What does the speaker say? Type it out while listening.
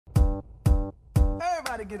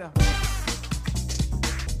Everybody get up.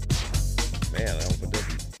 Man, I hope it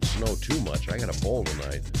doesn't snow too much. I got a bowl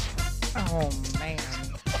tonight. Oh, man.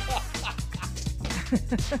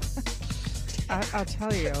 I'll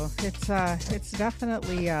tell you, it's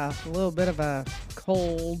definitely a little bit of a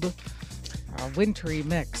cold, wintry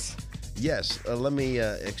mix. Yes, let me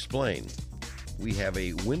explain. We have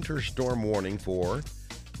a winter storm warning for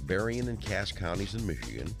Berrien and Cass counties in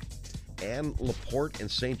Michigan and LaPorte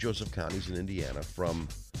and St. Joseph counties in Indiana from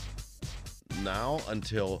now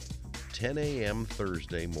until 10 a.m.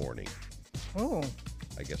 Thursday morning. Oh.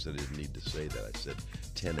 I guess I didn't need to say that. I said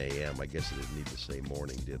 10 a.m. I guess I didn't need to say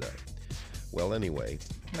morning, did I? Well, anyway.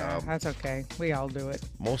 No, that's okay. We all do it.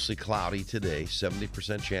 Mostly cloudy today.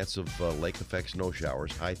 70% chance of lake effect snow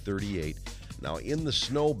showers. High 38. Now, in the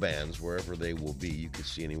snow bands, wherever they will be, you can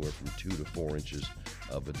see anywhere from 2 to 4 inches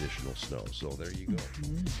of additional snow. So there you go.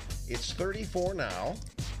 Mm-hmm. It's 34 now.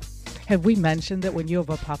 Have we mentioned that when you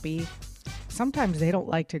have a puppy, sometimes they don't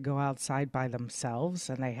like to go outside by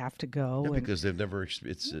themselves, and they have to go. Yeah, because they've never,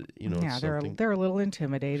 it's, yeah, they're a little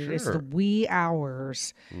intimidated. Sure. It's the wee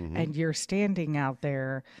hours, and you're standing out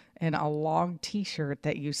there in a long T-shirt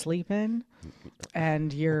that you sleep in,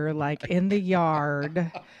 and you're like in the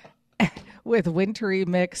yard with wintry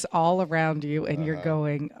mix all around you, and you're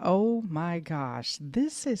going, oh my gosh,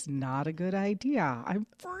 this is not a good idea. I'm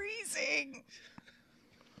freezing.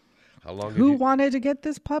 How long? Who wanted to get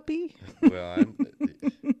this puppy? Well,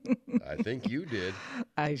 I think you did.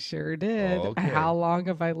 I sure did. Oh, okay. How long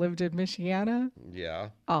have I lived in Michiana? Yeah.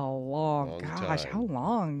 A long gosh, time. how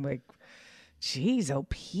long? Like, geez, oh,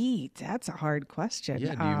 Pete, that's a hard question.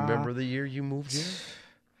 Yeah, do you remember the year you moved here?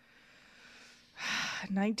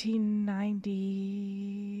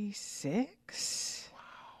 1996. Wow.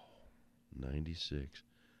 96.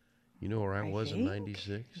 You know where I was in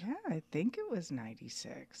 96? Yeah, I think it was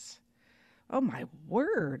 96. Oh, my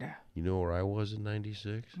word. You know where I was in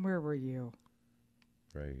 96? Where were you?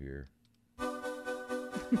 Right here.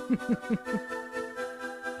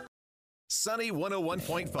 Sunny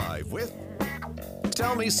 101.5 with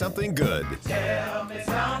Tell Me Something Good. Tell me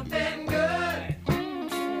something good.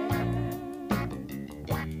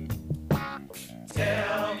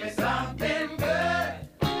 Tell me something good.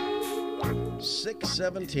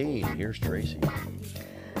 6:17. Here's Tracy.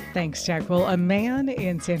 Thanks, Jack. Well, a man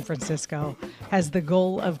in San Francisco has the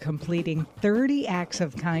goal of completing 30 acts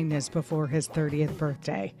of kindness before his 30th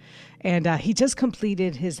birthday. And he just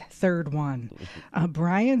completed his third one.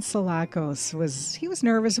 Brian Salakos was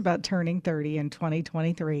nervous about turning 30 in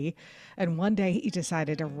 2023. And one day he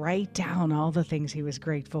decided to write down all the things he was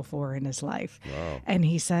grateful for in his life. Wow. And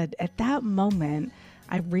he said, at that moment,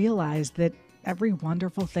 I realized that every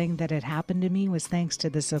wonderful thing that had happened to me was thanks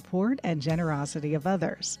to the support and generosity of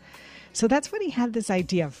others. So that's when he had this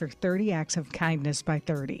idea for 30 acts of kindness by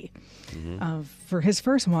 30. For his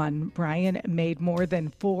first one, Brian made more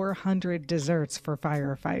than 400 desserts for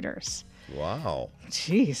firefighters. Wow.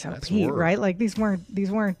 Jeez, so That's Pete, work. right? Like these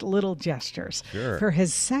weren't little gestures. Sure. For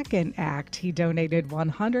his second act, he donated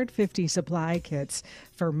 150 supply kits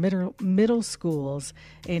for middle schools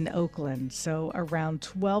in Oakland. So around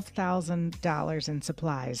 $12,000 in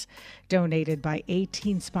supplies donated by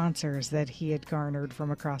 18 sponsors that he had garnered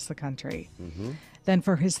from across the country. Then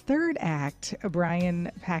for his third act,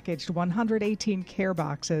 Brian packaged 118 care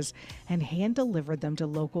boxes and hand-delivered them to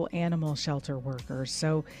local animal shelter workers.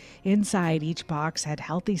 So inside each box had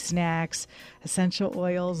healthy snacks, essential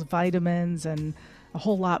oils, vitamins, and a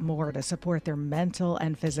whole lot more to support their mental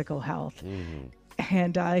and physical health.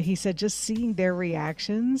 And he said just seeing their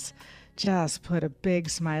reactions just put a big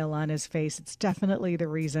smile on his face. It's definitely the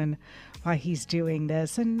reason why he's doing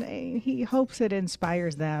this, and he hopes it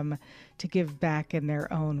inspires them to give back in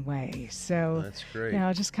their own way. So That's great.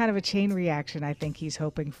 just kind of a chain reaction. I think he's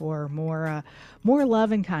hoping for more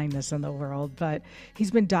love and kindness in the world. But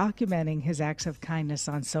he's been documenting his acts of kindness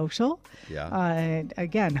on social. Yeah.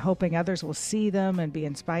 Again, hoping others will see them and be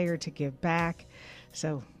inspired to give back.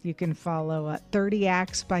 So you can follow 30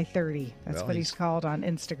 Acts by 30. That's Well, what he's called on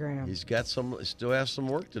Instagram. He's got still has some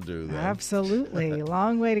work to do then. Absolutely.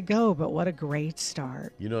 Long way to go, but what a great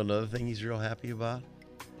start. You know another thing he's real happy about?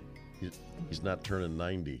 He's not turning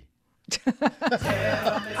 90. Tell me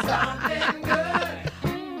something good.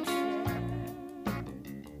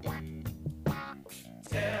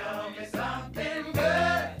 Tell me something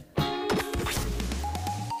good.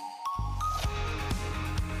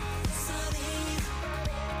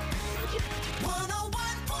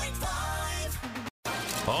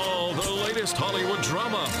 All the latest Hollywood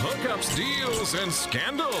drama, hookups, deals, and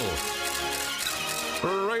scandal.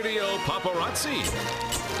 Radio Paparazzi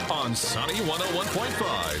on Sunny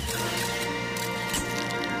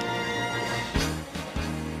 101.5.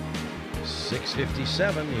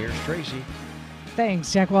 6:57. Here's Tracy.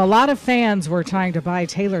 Thanks, Jack. Well, a lot of fans were trying to buy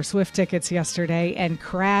Taylor Swift tickets yesterday and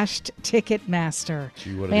crashed Ticketmaster.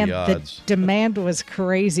 Gee, what are the odds? The demand was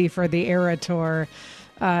crazy for the Era Tour.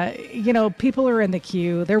 People are in the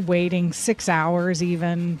queue. They're waiting 6 hours,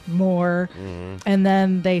 even more. Mm-hmm. And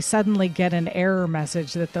then they suddenly get an error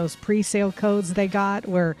message that those pre-sale codes they got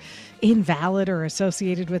were invalid or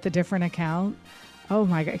associated with a different account. Oh,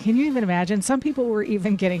 my God. Can you even imagine? Some people were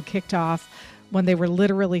even getting kicked off when they were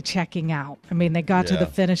literally checking out. I mean, they got to the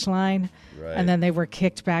finish line, right, and then they were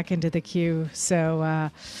kicked back into the queue. So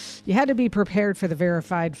you had to be prepared for the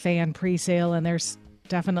verified fan pre-sale, and there's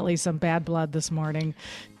definitely some bad blood this morning.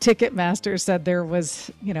 Ticketmaster said there was,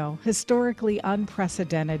 historically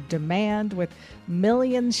unprecedented demand with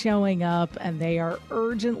millions showing up, and they are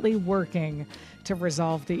urgently working to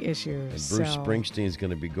resolve the issues. And Bruce Springsteen's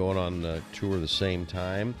going to be going on tour the same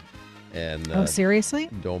time. And oh, seriously?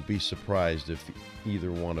 Don't be surprised if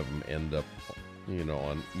either one of them end up,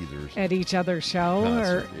 on either's at each other's show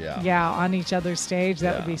concert. or on each other's stage.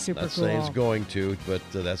 That would be super not cool. Saying it's going to, but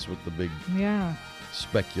that's what the big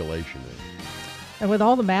speculation is. And with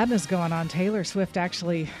all the madness going on, Taylor Swift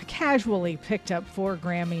actually casually picked up 4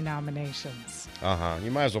 Grammy nominations.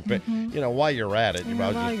 You might as well pick. While you're at it, you might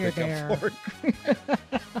as well just pick there. up 4.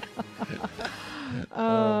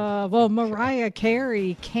 Well, Mariah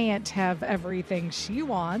Carey can't have everything she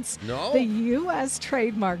wants. No. The U.S.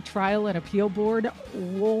 Trademark Trial and Appeal Board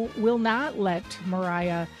will not let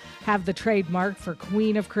Mariah have the trademark for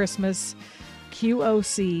Queen of Christmas,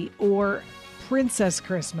 QOC, or Princess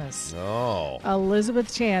Christmas. Oh.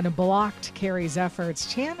 Elizabeth Chan blocked Carey's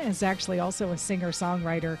efforts. Chan is actually also a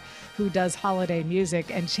singer-songwriter who does holiday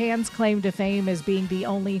music, and Chan's claim to fame is being the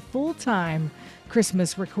only full-time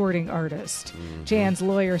Christmas recording artist. Mm-hmm. Chan's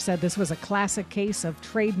lawyer said this was a classic case of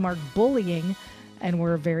trademark bullying, and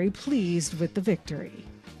we're very pleased with the victory.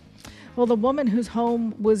 Well, the woman whose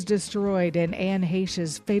home was destroyed in Anne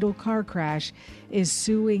Heche's fatal car crash is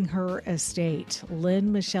suing her estate.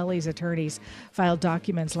 Lynn Michelle's attorneys filed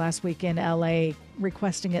documents last week in L.A.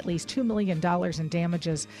 requesting at least $2 million in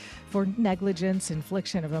damages for negligence,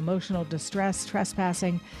 infliction of emotional distress,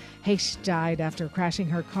 trespassing. Heche died after crashing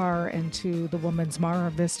her car into the woman's Mara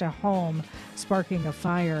Vista home, sparking a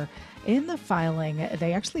fire. In the filing,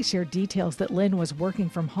 they actually shared details that Lynn was working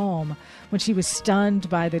from home when she was stunned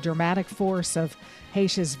by the dramatic force of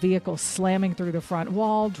Heche's vehicle slamming through the front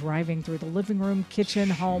wall, driving through the living room, kitchen,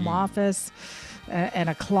 home office, and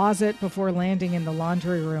a closet before landing in the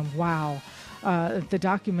laundry room. Wow. The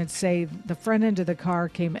documents say the front end of the car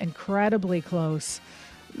came incredibly close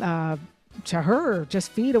to her, just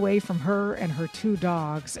feet away from her and her 2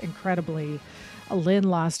 dogs, incredibly. Lynn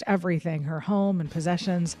lost everything, her home and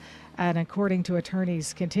possessions, and according to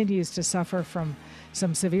attorneys, continues to suffer from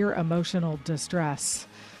some severe emotional distress.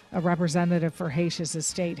 A representative for Heche's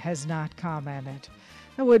estate has not commented.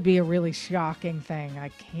 That would be a really shocking thing. I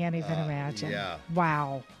can't even imagine. Yeah.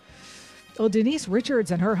 Wow. Well, Denise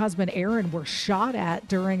Richards and her husband Aaron were shot at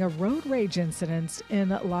during a road rage incident in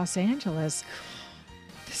Los Angeles.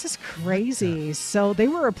 This is crazy. So they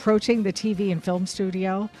were approaching the TV and film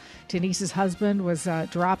studio. Denise's husband was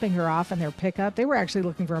dropping her off in their pickup. They were actually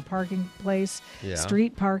looking for a parking place,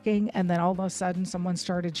 street parking, and then all of a sudden someone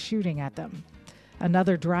started shooting at them.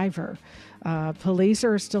 Another driver. Police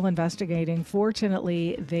are still investigating.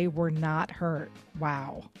 Fortunately, they were not hurt.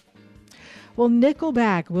 Wow. Well,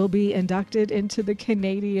 Nickelback will be inducted into the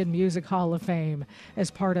Canadian Music Hall of Fame as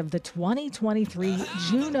part of the 2023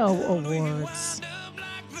 Juno Awards.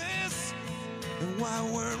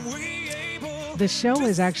 The show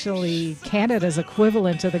is actually Canada's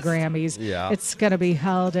equivalent to the Grammys. Yeah. It's going to be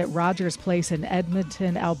held at Rogers Place in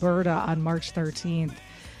Edmonton, Alberta on March 13th.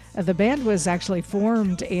 The band was actually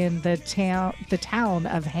formed in the town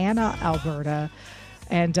of Hanna, Alberta.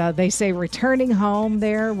 And they say returning home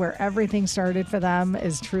there where everything started for them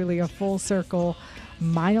is truly a full circle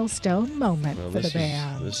milestone moment for the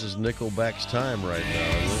band. This is Nickelback's time right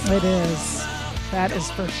now, isn't it? It is. That is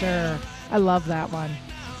for sure. I love that one.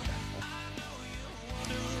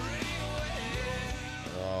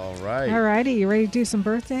 All right. All righty. You ready to do some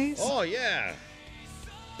birthdays? Oh, yeah.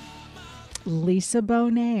 Lisa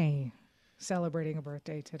Bonet celebrating a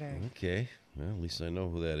birthday today. Okay. Well, at least I know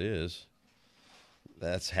who that is.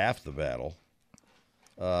 That's half the battle.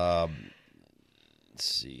 Let's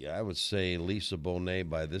see. I would say Lisa Bonet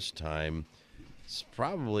by this time, it's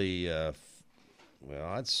probably,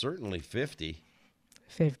 it's certainly 50.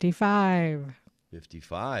 55.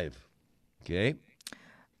 55. Okay.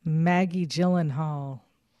 Maggie Gyllenhaal.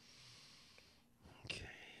 Okay.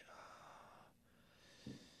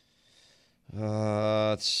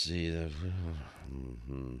 Let's see.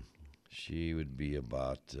 She would be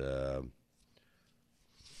about.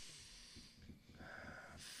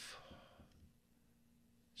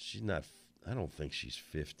 She's not. I don't think she's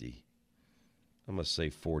 50. I'm gonna say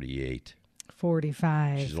 48.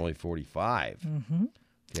 45. She's only 45. Mm-hmm.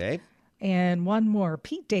 Okay. And one more,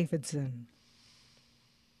 Pete Davidson.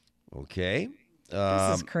 Okay.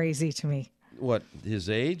 This is crazy to me. What, his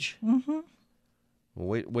age? Mm-hmm.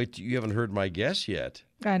 Well, wait. You haven't heard my guess yet.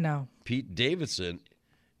 I know. Pete Davidson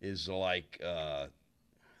is like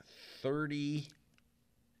 30,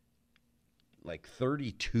 like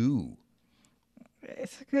 32.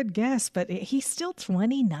 It's a good guess, but he's still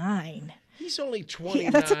 29. He's only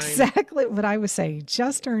 29. That's exactly what I was saying.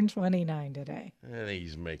 Just turned 29 today. I think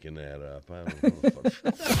he's making that up. I don't know.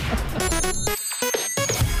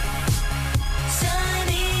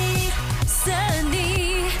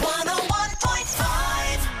 Sunny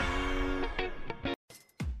 101.5.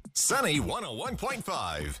 Sunny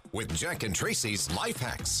 101.5 with Jack and Tracy's Life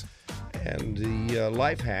Hacks. And the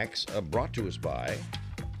life hacks brought to us by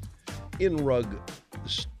InRug.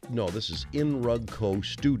 No, this is InRug Co.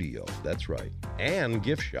 Studio. That's right. And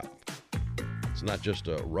Gift Shop. It's not just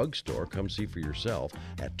a rug store. Come see for yourself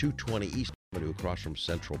at 220 East Avenue across from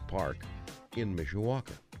Central Park in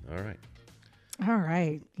Mishawaka. All right. All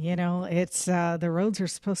right. You know, it's the roads are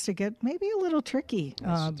supposed to get maybe a little tricky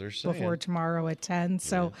That's what they're saying. before tomorrow at 10.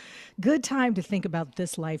 So good time to think about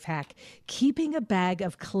this life hack. Keeping a bag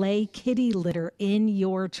of clay kitty litter in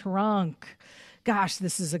your trunk. Gosh,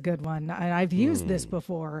 this is a good one. I've used this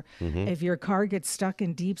before. If your car gets stuck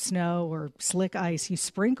in deep snow or slick ice, you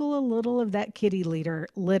sprinkle a little of that kitty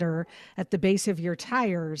litter at the base of your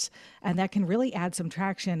tires, and that can really add some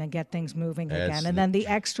traction and get things moving again. And then the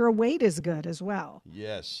extra weight is good as well.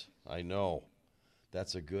 Yes, I know.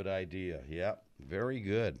 That's a good idea. Yep, very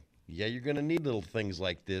good. Yeah, you're going to need little things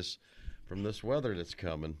like this from this weather that's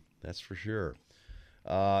coming. That's for sure.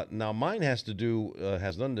 Now, mine has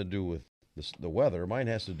nothing to do with the weather. Mine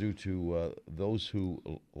has to do to those who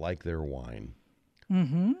like their wine.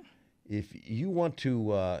 Mm-hmm. If you want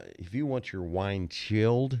your wine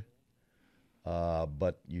chilled,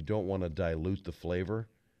 but you don't want to dilute the flavor,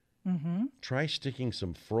 try sticking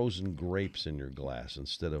some frozen grapes in your glass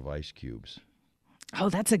instead of ice cubes. Oh,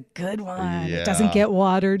 that's a good one. Yeah. It doesn't get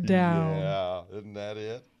watered down. Yeah, isn't that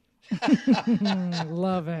it?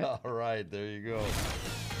 Love it. All right, there you go.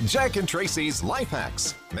 Jack and Tracy's Life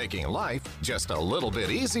Hacks, making life just a little bit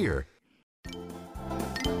easier.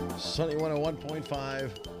 Sunny 101.5,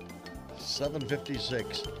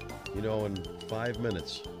 7:56. You know, in 5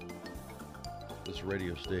 minutes, this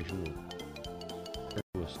radio station will turn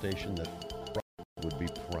to a station that would be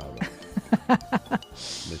proud of.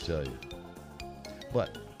 Let me tell you.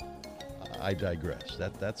 But I digress.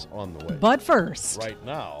 That's on the way. But first, Right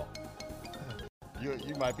now,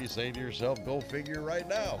 you might be saying to yourself, go figure right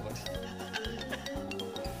now. But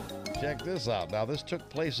check this out. Now, this took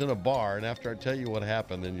place in a bar, and after I tell you what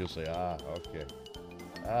happened, then you'll say, okay.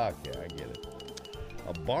 Okay, I get it.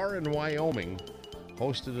 A bar in Wyoming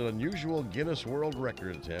hosted an unusual Guinness World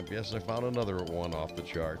Record attempt. Yes, I found another one off the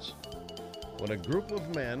charts. When a group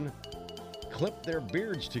of men clipped their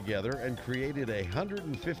beards together and created a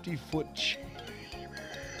 150-foot chain.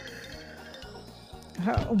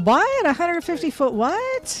 what? 150-foot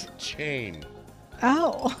what? Chain.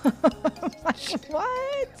 Oh.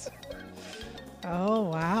 What? Oh,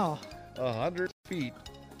 wow. 100 feet,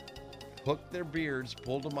 hooked their beards,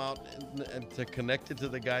 pulled them out, and to connect it to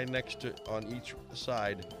the guy next to on each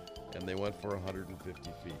side, and they went for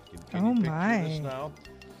 150 feet. Can you picture this now?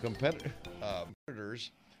 Competitors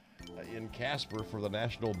in Casper for the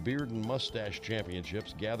National Beard and Mustache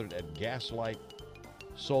Championships gathered at Gaslight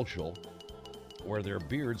Social, where their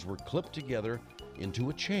beards were clipped together into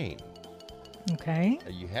a chain. Okay.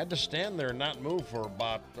 You had to stand there and not move for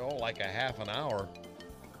about, like a half an hour.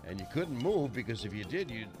 And you couldn't move because if you did,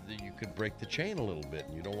 you could break the chain a little bit.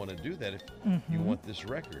 And you don't want to do that if you want this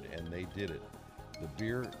record. And they did it. The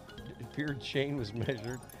beard chain was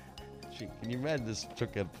measured. Can you imagine this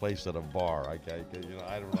took place at a bar? I don't know.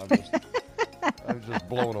 I was just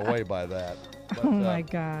blown away by that. But, Oh, my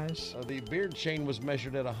gosh. the beard chain was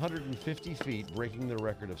measured at 150 feet, breaking the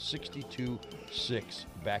record of 62.6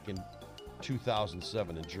 back in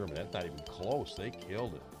 2007 in Germany. That's not even close. They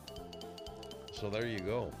killed it. So there you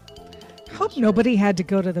go. Hope nobody had to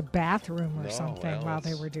go to the bathroom or No, something well, while they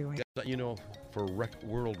it's- were doing it. You know, for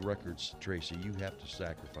world records, Tracy, you have to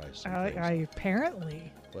sacrifice some things.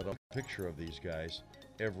 Apparently. But a picture of these guys,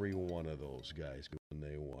 every one of those guys, when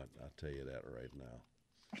they won. I'll tell you that right now.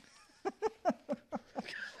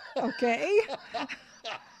 Okay.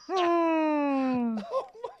 Oh.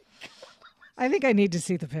 I think I need to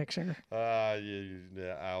see the picture.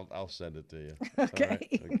 Yeah, I'll send it to you. Okay. All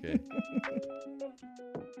right, okay.